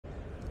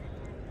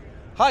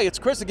Hi, it's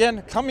Chris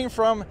again, coming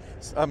from,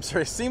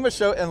 SEMA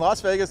Show in Las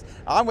Vegas.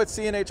 I'm with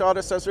C&H Auto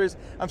Accessories.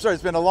 I'm sorry,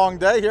 it's been a long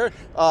day here.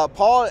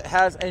 Paul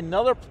has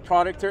another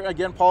product here.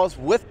 Again, Paul's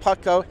with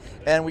Putco,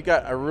 and we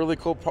got a really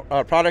cool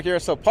product here.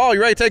 So Paul,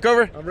 you ready to take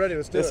over? I'm ready,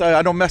 let's do it.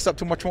 I don't mess up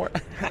too much more.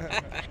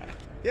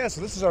 Yeah, so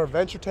this is our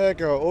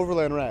VentureTech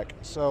overland rack.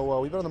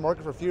 So we've been on the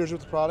market for a few years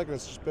with the product, and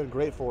it's just been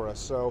great for us.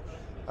 So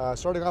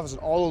starting off as an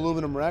all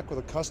aluminum rack with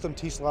a custom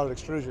T-slotted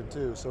extrusion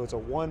too. So it's a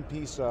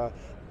one-piece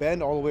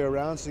bend all the way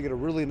around, so you get a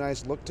really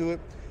nice look to it,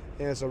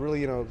 and it's a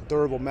really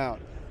durable mount.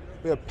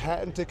 We have a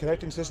patented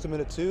connecting system in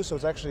it too, so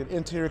it's actually an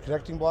interior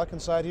connecting block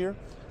inside here.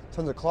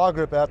 Tons of claw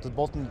grip out to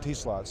bolt into the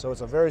T-slot. So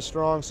it's a very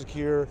strong,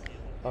 secure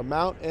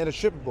mount, and it's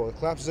shippable. It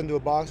collapses into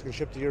a box and can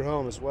ship to your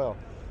home as well.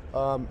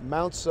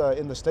 Mounts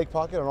in the stake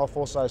pocket on all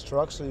full-size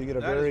trucks, so you get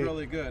a very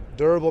really good.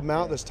 durable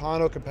mount that's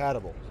tonneau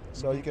compatible.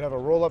 So you can have a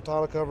roll-up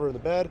tonneau cover in the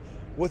bed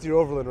with your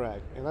overland rack,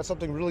 and that's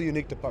something really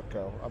unique to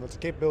Putco. It's a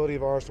capability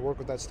of ours to work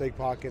with that stake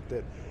pocket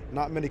that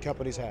not many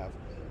companies have.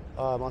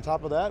 On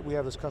top of that, we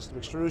have this custom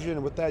extrusion,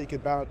 and with that you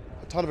can mount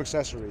a ton of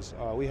accessories.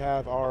 We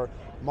have our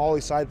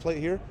MOLLE side plate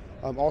here,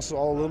 also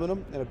all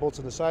aluminum, and it bolts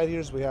in the side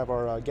here. So we have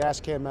our gas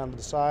can mounted to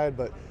the side,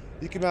 but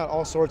you can mount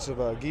all sorts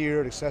of gear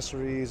and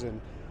accessories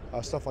and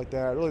stuff like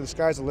that. Really, the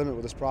sky's the limit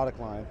with this product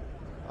line.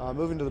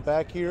 Moving to the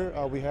back here,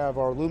 we have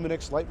our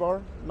Luminix light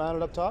bar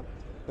mounted up top.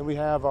 Then we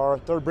have our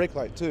third brake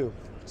light too.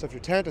 So if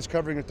your tent is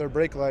covering your third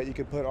brake light, you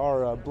can put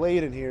our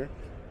blade in here,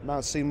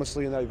 mount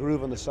seamlessly in that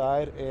groove on the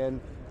side, and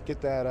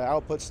get that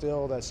output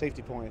still, that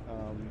safety point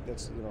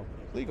that's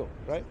legal,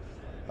 right?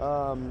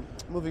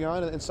 Moving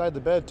on, inside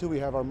the bed too, we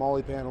have our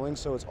MOLLE paneling.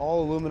 So it's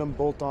all aluminum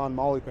bolt-on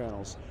MOLLE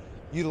panels,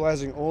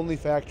 utilizing only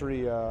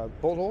factory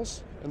bolt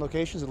holes and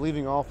locations and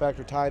leaving all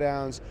factory tie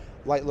downs,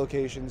 light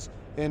locations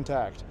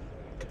intact.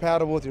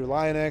 Compatible with your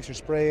Line-X, your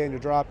spray in, your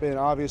drop-in,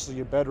 obviously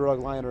your bed rug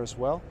liner as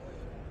well.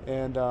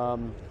 And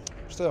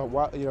still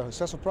a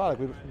successful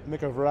product. We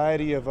make a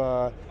variety of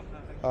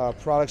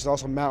products that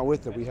also mount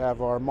with it. We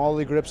have our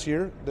MOLLE grips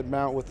here that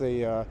mount with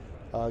a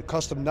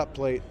custom nut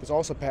plate that's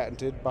also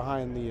patented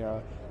behind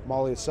the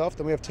MOLLE itself.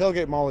 Then we have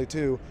tailgate MOLLE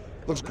too.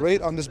 Looks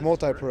great on this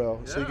Multi-Pro,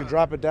 so you can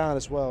drop it down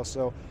as well.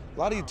 So a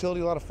lot of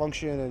utility, a lot of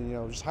function,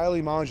 and just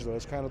highly modular.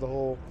 It's kind of the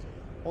whole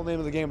name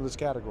of the game of this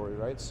category,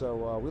 right?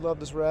 So we love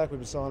this rack. We've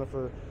been selling it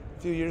for a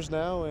few years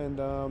now, and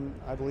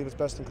I believe it's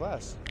best in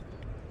class.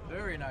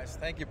 Very nice.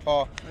 Thank you,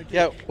 Paul. Thank you.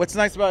 Yeah, what's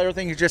nice about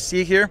everything you just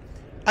see here,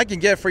 I can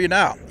get it for you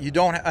now. You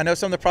don't. I know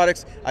some of the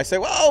products, I say,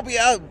 well, I'll be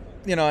out,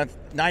 in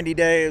 90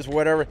 days,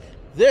 whatever.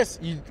 This,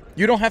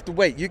 you don't have to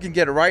wait. You can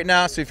get it right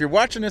now. So if you're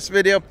watching this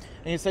video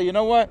and you say, you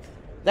know what,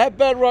 that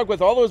bed rug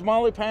with all those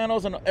MOLLE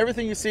panels and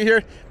everything you see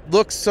here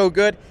looks so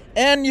good,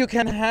 and you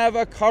can have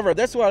a cover.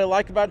 That's what I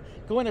like about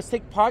going to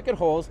stick pocket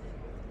holes.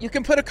 You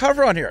can put a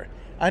cover on here.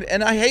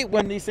 And I hate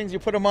when these things, you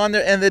put them on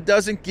there and it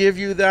doesn't give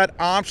you that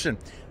option.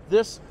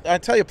 This, I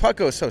tell you,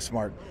 Putco is so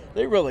smart.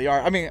 They really are.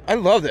 I mean, I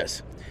love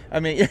this. I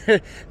mean,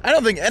 I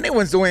don't think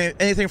anyone's doing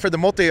anything for the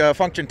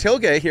multi-function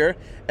tailgate here.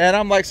 And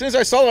I'm like, as soon as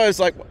I saw it, I was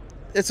like,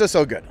 it's just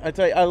so good. I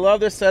tell you, I love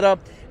this setup.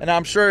 And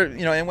I'm sure,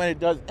 and when it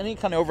does any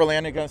kind of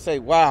overland, you're going to say,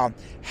 wow,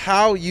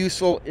 how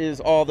useful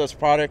is all this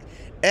product?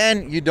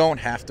 And you don't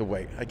have to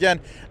wait. Again,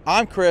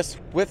 I'm Chris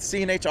with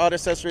C&H Auto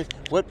Accessories,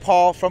 with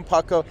Paul from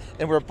Putco,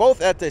 and we're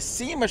both at the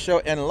SEMA Show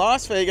in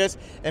Las Vegas.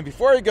 And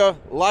before you go,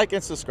 like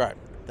and subscribe.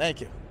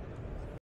 Thank you.